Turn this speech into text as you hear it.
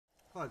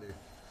Hi there.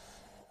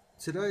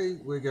 Today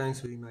we're going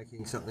to be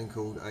making something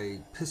called a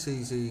piss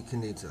easy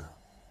condenser.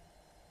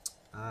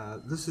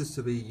 This is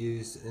to be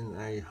used in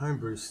a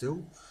homebrew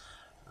still,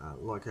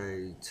 like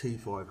a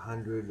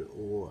T500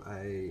 or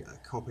a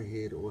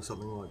Copperhead or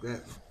something like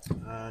that.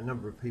 A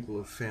number of people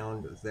have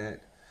found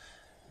that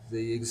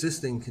the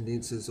existing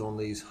condensers on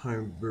these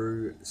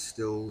homebrew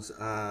stills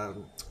are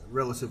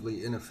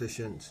relatively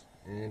inefficient,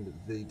 and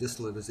the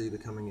distillate is either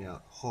coming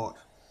out hot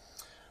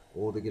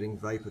or they're getting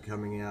vapor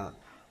coming out,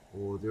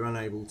 or they're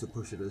unable to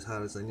push it as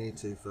hard as they need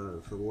to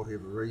for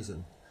whatever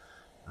reason.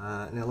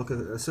 Now look,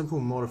 a simple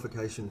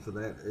modification for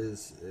that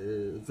is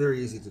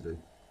very easy to do.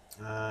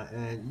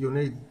 And you'll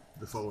need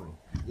the following.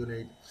 You'll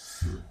need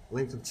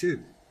length of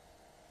tube.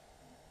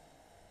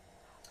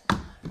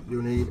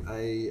 You'll need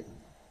a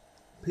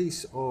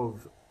piece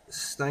of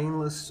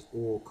stainless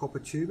or copper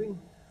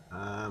tubing.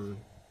 As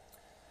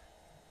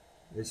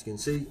you can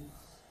see,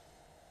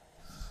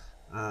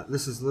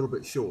 this is a little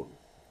bit short.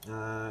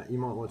 You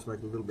might want to make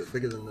it a little bit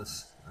bigger than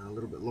this, a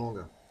little bit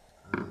longer.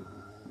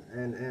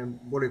 And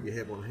whatever you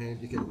have on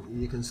hand,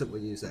 you can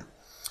simply use that.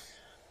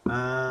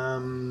 A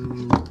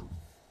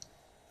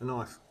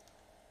knife,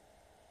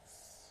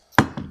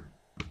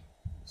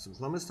 some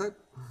plumber's tape,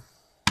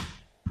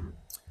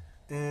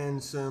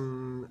 and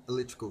some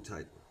electrical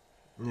tape.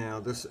 Now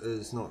this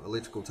is not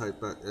electrical tape,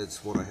 but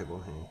it's what I have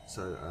on hand,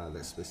 so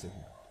that's the best thing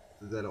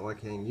that I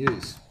can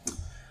use.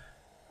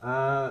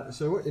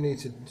 So what you need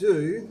to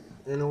do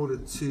in order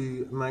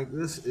to make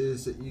this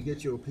is that you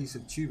get your piece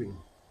of tubing,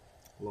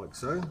 like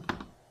so,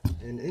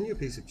 and in your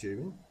piece of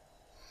tubing,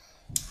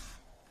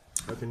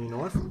 open your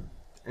knife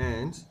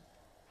and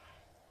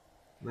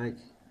make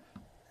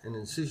an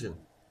incision,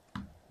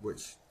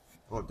 which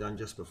I've done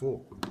just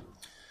before.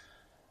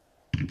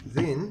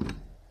 Then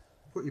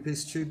put your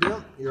piece of tube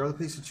down, your other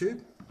piece of tube,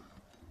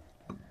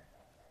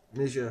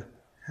 measure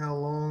how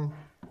long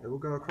it will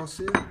go across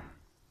there,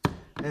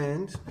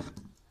 and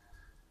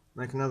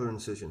make another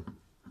incision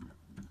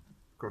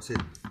across here.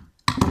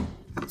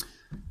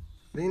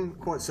 Then,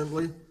 quite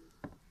simply,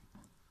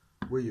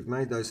 where you've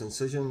made those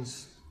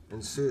incisions,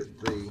 insert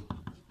the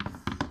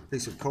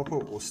piece of copper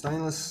or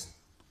stainless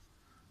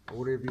or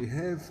whatever you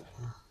have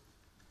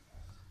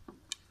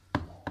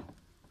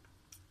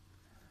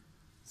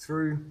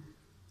through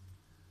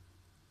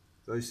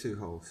those two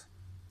holes,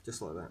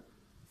 just like that.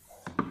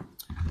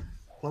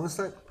 Plumber's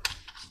tape.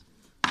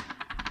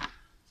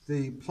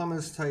 The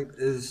plumber's tape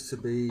is to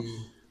be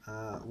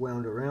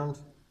wound around.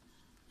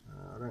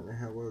 I don't know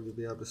how well you'll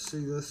be able to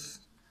see this,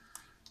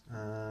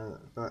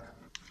 but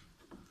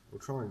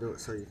we'll try and do it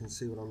so you can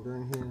see what I'm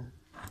doing here.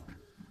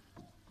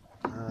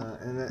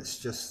 And that's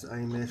just a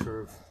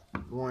matter of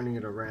winding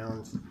it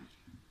around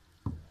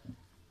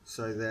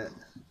so that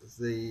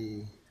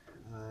the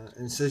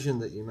incision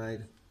that you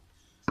made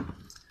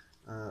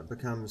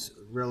becomes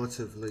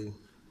relatively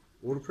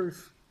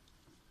waterproof,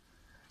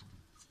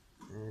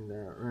 and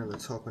around the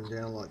top and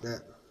down like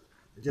that.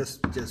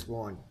 Just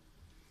wind,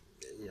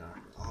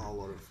 a whole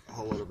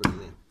lot of it in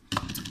there.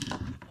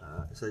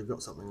 So you've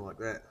got something like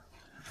that,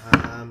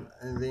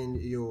 and then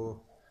your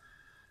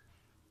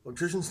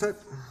electrician's tape.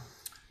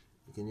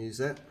 You can use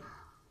that,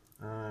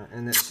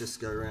 and that's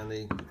just go around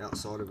the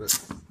outside of it,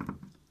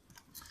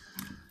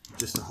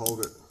 just to hold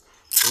it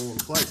all in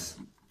place,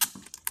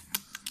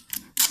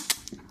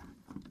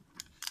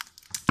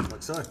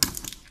 like so.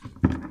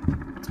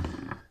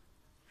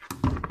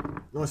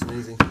 Nice and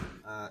easy.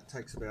 It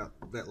takes about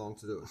that long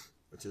to do it,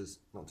 which is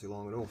not too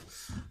long at all.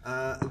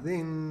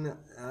 Then,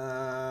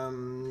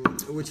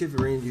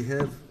 whichever end you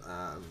have,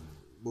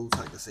 we'll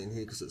take this end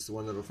here because it's the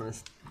one that'll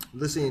finish.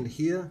 This end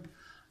here,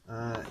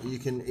 you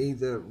can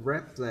either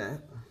wrap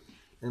that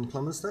in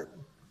plumber's tape,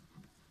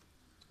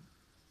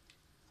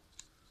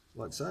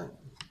 like so,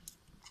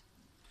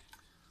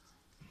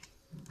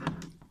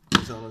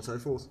 so on and so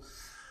forth.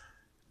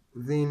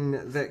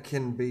 Then that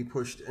can be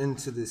pushed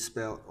into the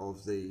spout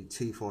of the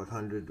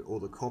T500 or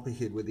the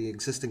Copperhead where the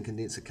existing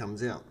condenser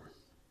comes out.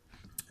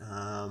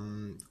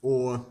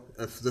 Or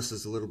if this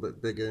is a little bit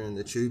bigger and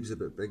the tube's a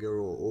bit bigger,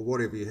 or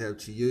whatever you have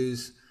to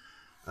use,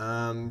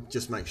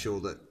 just make sure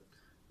that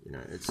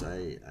it's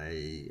a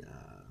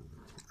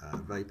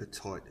vapor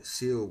tight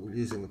seal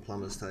using the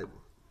plumber's tape,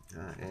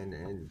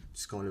 and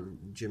just kind of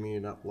jimmying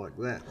it up like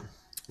that.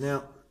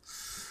 Now,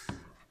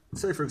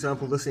 say for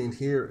example this end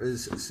here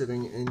is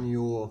sitting in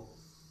your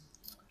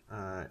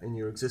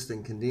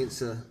existing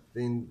condenser,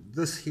 then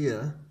this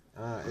here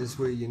is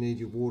where you need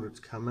your water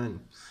to come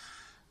in.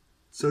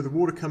 So the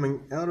water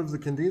coming out of the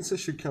condenser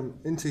should come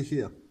into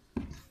here,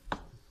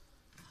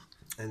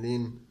 and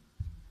then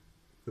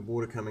the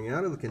water coming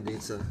out of the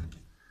condenser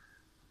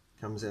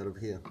comes out of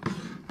here.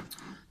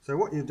 So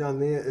what you've done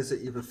there is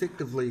that you've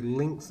effectively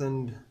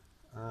lengthened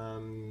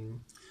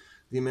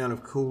the amount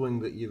of cooling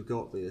that you've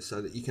got there,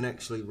 so that you can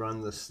actually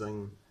run this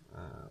thing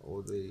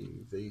or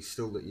the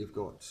still that you've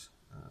got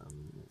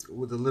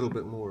with a little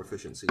bit more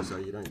efficiency, so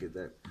you don't get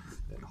that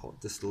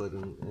hot distillate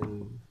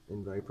and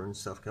vapor and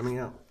stuff coming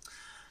out.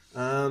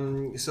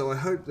 So I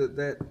hope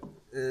that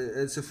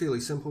it's a fairly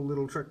simple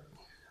little trick.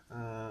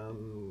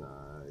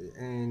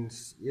 And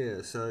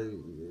yeah, so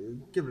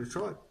give it a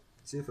try,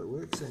 see if it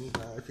works, and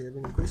if you have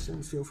any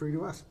questions, feel free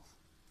to ask.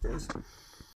 Cheers.